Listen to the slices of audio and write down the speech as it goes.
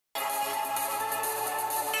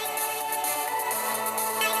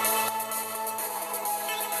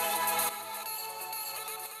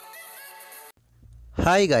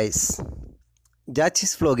Hi guys,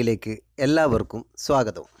 ജാച്ചിസ് വ്ലോഗിലേക്ക് എല്ലാവർക്കും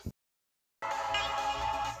സ്വാഗതം.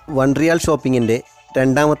 One റിയാൽ ഷോപ്പിങ്ങിൻ്റെ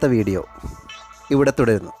രണ്ടാമത്തെ വീഡിയോ ഇവിടെ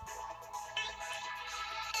തുടരുന്നു.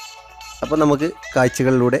 അപ്പോൾ നമുക്ക്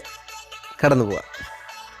കാഴ്ചകളിലൂടെ കടന്നു പോകാം.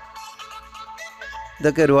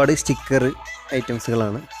 ഇതൊക്കെ ഒരുപാട് സ്റ്റിക്കർ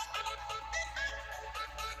ഐറ്റംസുകളാണ്.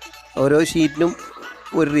 ഓരോ ഷീറ്റിനും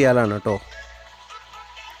 $1 കേട്ടോ.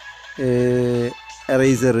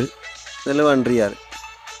 എറേസർ ഇതെല്ലാം $1.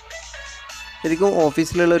 ശരിക്കും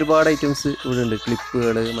ഓഫീസിലുള്ള ഒരുപാട് ഐറ്റംസ് ഇവിടെ ഉണ്ട്.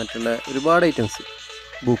 ക്ലിപ്പുകൾ, മറ്റുള്ള ഒരുപാട് ഐറ്റംസ്,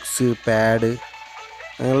 ബുക്സ്, പാഡ്,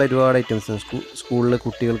 അങ്ങനെയുള്ള ഒരുപാട് ഐറ്റംസ്. സ്കൂളിലെ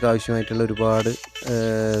കുട്ടികൾക്ക് ആവശ്യമായിട്ടുള്ള ഒരുപാട്,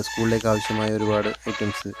 സ്കൂളിലേക്ക് ആവശ്യമായ ഒരുപാട്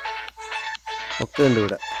ഐറ്റംസ് ഒക്കെ ഉണ്ട്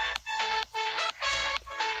ഇവിടെ.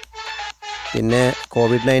 പിന്നെ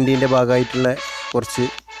COVID-19 ഭാഗമായിട്ടുള്ള കുറച്ച്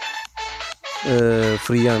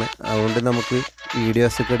ഫ്രീ ആണ്. അതുകൊണ്ട് നമുക്ക്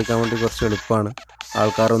വീഡിയോസൊക്കെ എടുക്കാൻ വേണ്ടി കുറച്ച് എളുപ്പമാണ്.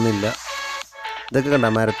 ആൾക്കാരൊന്നുമില്ല. ഇതൊക്കെ കണ്ട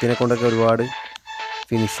മരത്തിനെ കൊണ്ടൊക്കെ ഒരുപാട്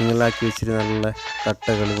ഫിനിഷിങ്ങിലാക്കി വെച്ചിട്ട് നല്ല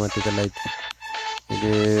കട്ടകൾ മറ്റേതെല്ലാം ആയിട്ട്.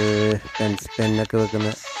 ഇത് പെന്നൊക്കെ വെക്കുന്ന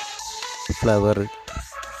ഫ്ലവർ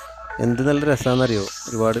എന്ത് നല്ല രസമാണെന്നറിയോ.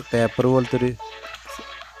 ഒരുപാട് പേപ്പർ പോലത്തെ ഒരു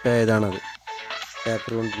ഇതാണത്,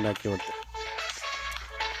 പേപ്പർ കൊണ്ടുണ്ടാക്കിയ പോലത്തെ.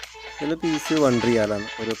 ഇതിൽ പീസ് $1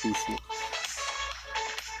 ഓരോ പീസിന്.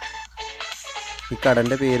 ഈ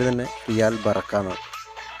കടൻ്റെ പേര് തന്നെ റിയാൽ ബർക്ക എന്നാണ്.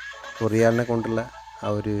 റിയാലിനെ കൊണ്ടുള്ള ആ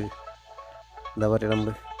ഒരു എന്താ പറയുക,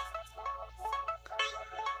 നമ്മൾ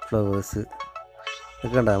ഫ്ലവേഴ്സ്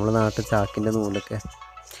ഒക്കെ ഉണ്ടാകും. നമ്മുടെ നാട്ടിൽ ചാക്കിൻ്റെ നൂലൊക്കെ,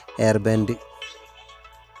 എയർ ബാൻഡ്,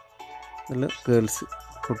 നല്ല ഗേൾസ്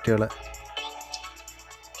കുട്ടികളെ.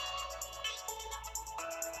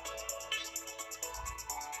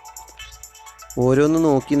 ഓരോന്ന്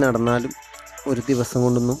നോക്കി നടന്നാലും ഒരു ദിവസം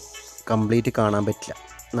കൊണ്ടൊന്നും കംപ്ലീറ്റ് കാണാൻ പറ്റില്ല.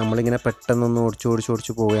 നമ്മളിങ്ങനെ പെട്ടെന്നൊന്ന്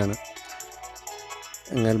ഓടിച്ച് പോവുകയാണ്.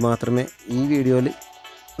 എന്നാൽ മാത്രമേ ഈ വീഡിയോയിൽ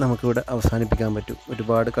നമുക്കിവിടെ അവസാനിപ്പിക്കാൻ പറ്റൂ.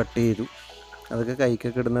 ഒരുപാട് കട്ട് ചെയ്തു. അതൊക്കെ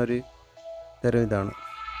കൈക്കൊക്കെ ഇടുന്ന ഒരു തരം ഇതാണ്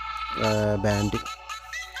ബാൻഡ്,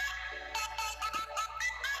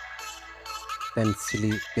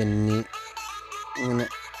 പെൻസില്, പെന്ന്, അങ്ങനെ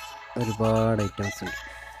ഒരുപാട് ഐറ്റംസ് ഉണ്ട്.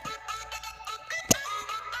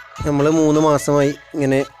 നമ്മൾ 3 മാസമായി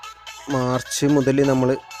ഇങ്ങനെ മാർച്ച് മുതൽ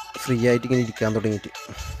നമ്മൾ ഫ്രീ ആയിട്ട് ഇങ്ങനെ ഇരിക്കാൻ തുടങ്ങിയിട്ട്.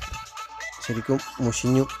 ശരിക്കും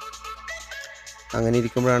മുഷിഞ്ഞു. അങ്ങനെ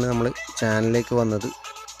ഇരിക്കുമ്പോഴാണ് നമ്മൾ ചാനലിലേക്ക് വന്നത്.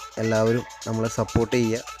 എല്ലാവരും നമ്മളെ സപ്പോർട്ട്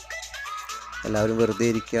ചെയ്യുക. എല്ലാവരും വെറുതെ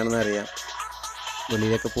ഇരിക്കുകയാണെന്ന് അറിയാം.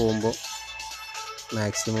 വെളിയിലൊക്കെ പോകുമ്പോൾ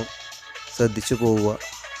മാക്സിമം ശ്രദ്ധിച്ചു പോവുക.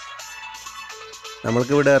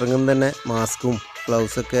 നമ്മൾക്കിവിടെ ഇറങ്ങുമ്പോൾ തന്നെ മാസ്കും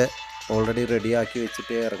ഗ്ലൗസൊക്കെ ഓൾറെഡി റെഡിയാക്കി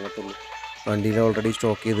വെച്ചിട്ടേ ഇറങ്ങത്തുള്ളൂ. വണ്ടിയിൽ ഓൾറെഡി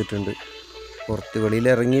സ്റ്റോക്ക് ചെയ്തിട്ടുണ്ട്. പുറത്ത് വെളിയിൽ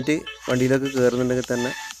ഇറങ്ങിയിട്ട് വണ്ടിയിലൊക്കെ കയറുന്നുണ്ടെങ്കിൽ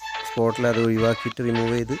തന്നെ സ്പോട്ടിൽ അത് ഒഴിവാക്കിയിട്ട്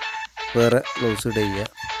റിമൂവ് ചെയ്ത് വേറെ ഗ്ലൗസ് ഇടുക ചെയ്യുക.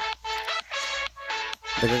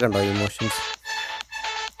 ഇതൊക്കെ കണ്ടോ ഇമോഷൻസ്,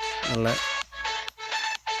 നല്ല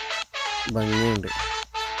ഭംഗിയുണ്ട്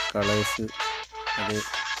കളേഴ്സ്. അത്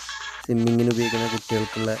സ്വിമ്മിങ്ങിന് ഉപയോഗിക്കുന്ന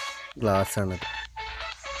കുട്ടികൾക്കുള്ള ഗ്ലാസ്സാണത്.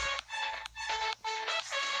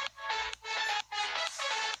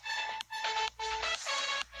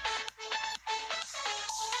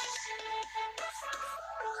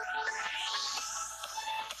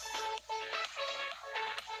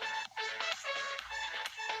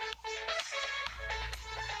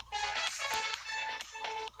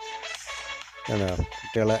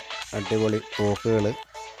 കുട്ടികളെ അടിപൊളി ഫ്രോക്കുകൾ,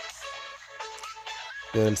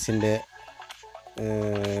 ഗേൾസിൻ്റെ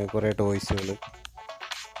കുറേ ടോയ്സുകൾ.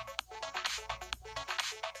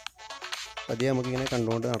 പതിയെ നമുക്കിങ്ങനെ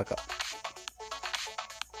കണ്ടുകൊണ്ട് നടക്കാം.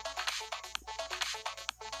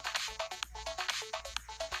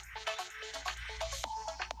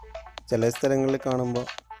 ചില സ്ഥലങ്ങളിൽ കാണുമ്പോൾ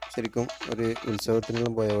ശരിക്കും ഒരു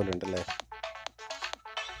ഉത്സവത്തിനെല്ലാം പോയ പോലെ ഉണ്ടല്ലേ.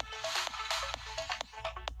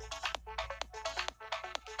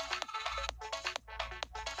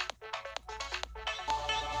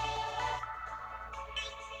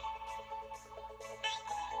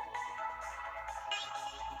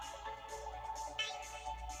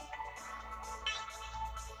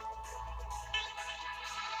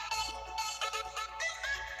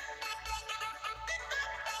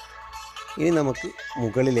 ഇനി നമുക്ക്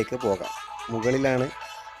മുകളിലേക്ക് പോകാം. മുകളിലാണ്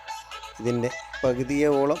ഇതിൻ്റെ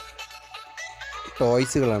പകുതിയോളം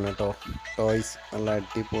ടോയ്സുകളാണ് കേട്ടോ. ടോയ്സ്, നല്ല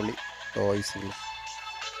അടിപൊളി ടോയ്സുകൾ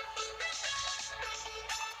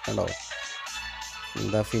കണ്ടോ,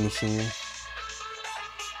 എന്താ ഫിനിഷിങ്.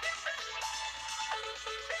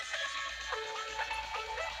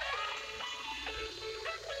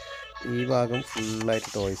 ഈ ഭാഗം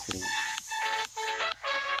ഫുള്ളായിട്ട് ടോയ്സുകൾ.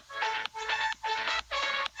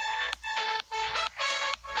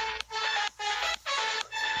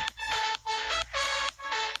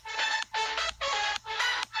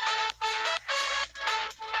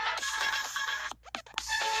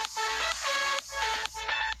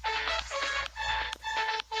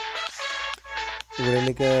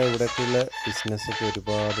 ഇവിടേക്കുള്ള ബിസിനസ്സൊക്കെ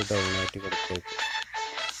ഒരുപാട് ഡൗൺ ആയിട്ട് കിടക്കുകയായിരിക്കും.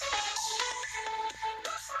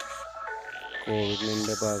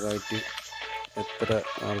 കോവിഡിൻ്റെ ഭാഗമായിട്ട് എത്ര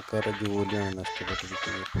ആൾക്കാരുടെ ജോലിയാണ്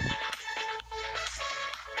നഷ്ടപ്പെട്ടിരിക്കുന്നത്.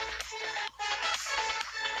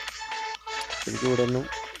 ശരിക്കും ഇവിടെ ഒന്നും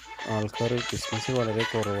ആൾക്കാർ ബിസിനസ് വളരെ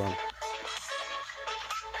കുറവാണ്.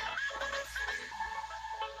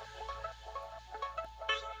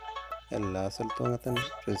 എല്ലാ സ്ഥലത്തും അങ്ങനെ തന്നെ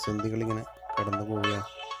പ്രതിസന്ധികളിങ്ങനെ കടന്നു പോവുകയാണ്.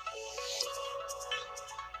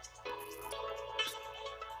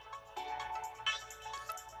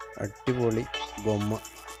 അടിപൊളി ബൊമ്മ,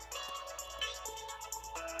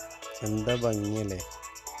 എന്താ ഭംഗിയല്ലേ.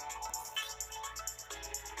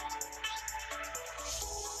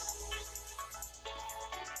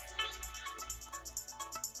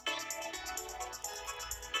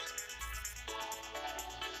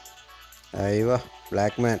 അയ്യോ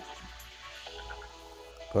ബ്ലാക്ക് മാൻ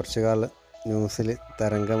കുറച്ചു കാലം ന്യൂസിൽ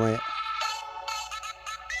തരംഗമായ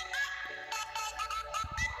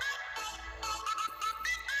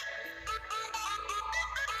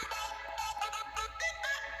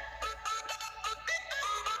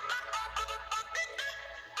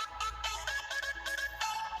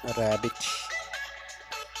റാബിറ്റ്.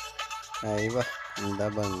 അയ്യോ എന്താ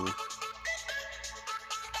ഭംഗി.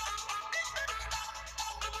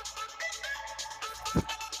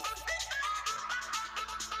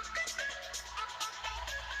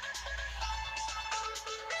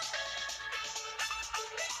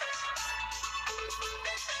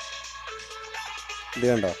 ഇത്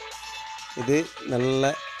കണ്ടോ, ഇത് നല്ല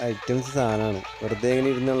ഐറ്റംസ് സാധനമാണ്. വെറുതെ ഇങ്ങനെ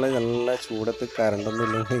ഇരുന്നുള്ള നല്ല ചൂടത്ത് കറണ്ടൊന്നും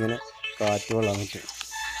ഇല്ലെങ്കിൽ ഇങ്ങനെ കാറ്റ് കൊള്ളാൻ പറ്റും.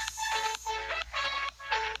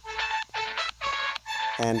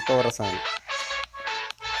 ഹാൻഡ് പവർ സാധനം,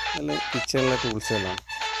 നല്ല കിച്ചണിലെ ടൂൾസുകളാണ്.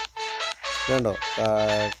 ഇത് കണ്ടോ,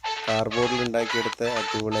 കാർബോർഡിൽ ഉണ്ടാക്കിയെടുത്ത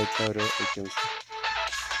അടിപൊളിയായിട്ടുള്ള ഒരു ഐറ്റംസ്.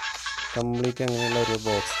 കംപ്ലീറ്റ് അങ്ങനെയുള്ള ഒരു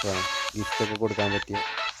ബോക്സാണ്. ഗിഫ്റ്റൊക്കെ കൊടുക്കാൻ പറ്റിയ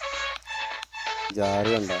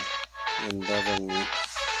ജാറ് കണ്ടോ, എന്താ ഭംഗി.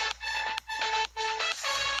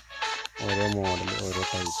 ഓരോ മോഡൽ, ഓരോ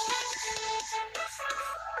ടൈപ്പ്.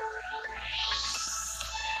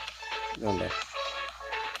 ഇതുണ്ടോ,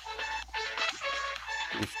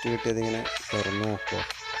 ഗിഫ്റ്റ് കിട്ടിയത് ഇങ്ങനെ തുറന്നു നോക്കുക.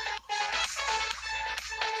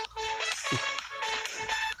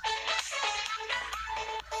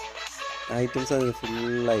 ഐറ്റംസ് അത്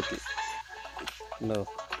ഫുള്ളായിട്ട് ഉണ്ടോ.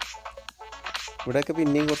 ഇവിടെയൊക്കെ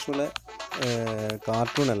പിന്നെയും കുറച്ചുകൂടെ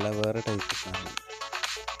കാർട്ടൂണല്ല, വേറെ ടൈപ്പ് സാധനം.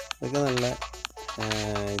 ഇതൊക്കെ നല്ല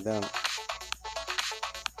ഇതാണ്,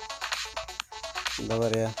 എന്താ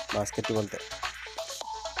പറയുക, ബാസ്ക്കറ്റ് പോലത്തെ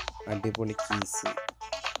അടിപൊളി കീസ്.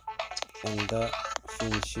 എന്താ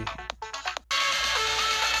ഫിനിഷ്.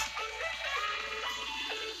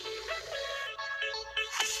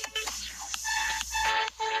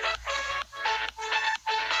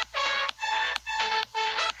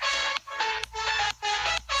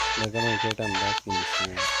 ഇതൊക്കെ നോക്കിയിട്ട് എന്താ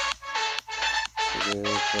ഫിനിഷിങ്. ഇത്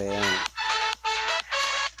ട്രേയാണ്.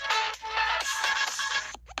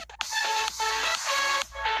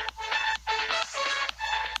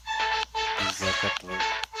 Pizza cutter,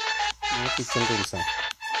 kitchen ടൂൾസാണ്.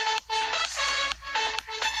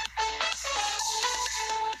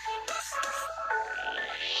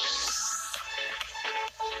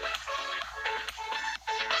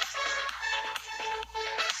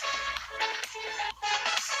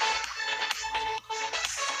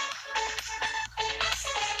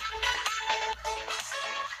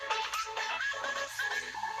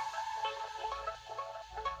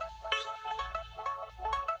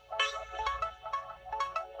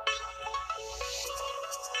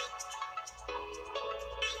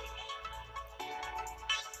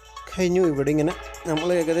 കഴിഞ്ഞു. ഇവിടെ ഇങ്ങനെ നമ്മൾ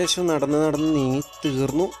ഏകദേശം നടന്ന് നീങ്ങി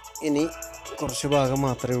തീർന്നു. ഇനി കുറച്ച് ഭാഗം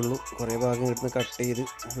മാത്രമേ ഉള്ളൂ. കുറേ ഭാഗം ഇവിടുന്ന് കട്ട് ചെയ്ത്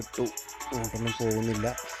വിട്ടു, അങ്ങോട്ടൊന്നും പോകുന്നില്ല.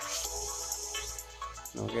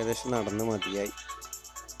 നമുക്ക് ഏകദേശം നടന്ന് മതിയായി.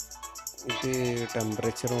 ഇത്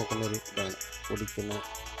ടെമ്പറേച്ചർ നോക്കുന്നൊരു ഇതാണ്, പൊടിക്കുന്ന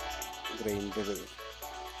ഗ്രൈൻഡർ,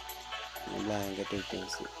 ബ്ലാങ്കറ്റ്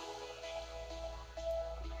ഐറ്റംസ്,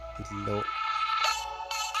 പില്ലോ.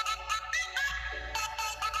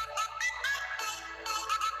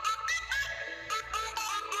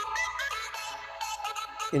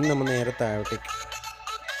 ഇനി നമ്മൾ നേരെ താഴോട്ടേക്ക്.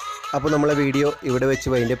 അപ്പോൾ നമ്മളെ വീഡിയോ ഇവിടെ വെച്ച്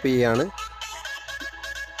വൈൻഡപ്പ് ചെയ്യുകയാണ്.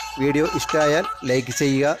 വീഡിയോ ഇഷ്ടമായാൽ ലൈക്ക്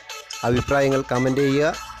ചെയ്യുക, അഭിപ്രായങ്ങൾ കമൻറ്റ്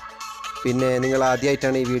ചെയ്യുക. പിന്നെ നിങ്ങൾ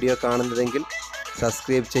ആദ്യമായിട്ടാണ് ഈ വീഡിയോ കാണുന്നതെങ്കിൽ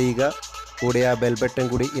സബ്സ്ക്രൈബ് ചെയ്യുക, കൂടെ ആ ബെൽ ബട്ടൺ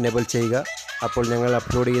കൂടി ഇനേബിൾ ചെയ്യുക. അപ്പോൾ ഞങ്ങൾ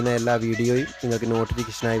അപ്ലോഡ് ചെയ്യുന്ന എല്ലാ വീഡിയോയും നിങ്ങൾക്ക്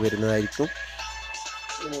നോട്ടിഫിക്കേഷനായി വരുന്നതായിരിക്കും.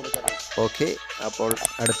 ഓക്കെ, അപ്പോൾ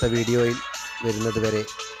അടുത്ത വീഡിയോയിൽ വരുന്നത് വരെ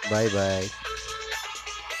ബൈ ബൈ.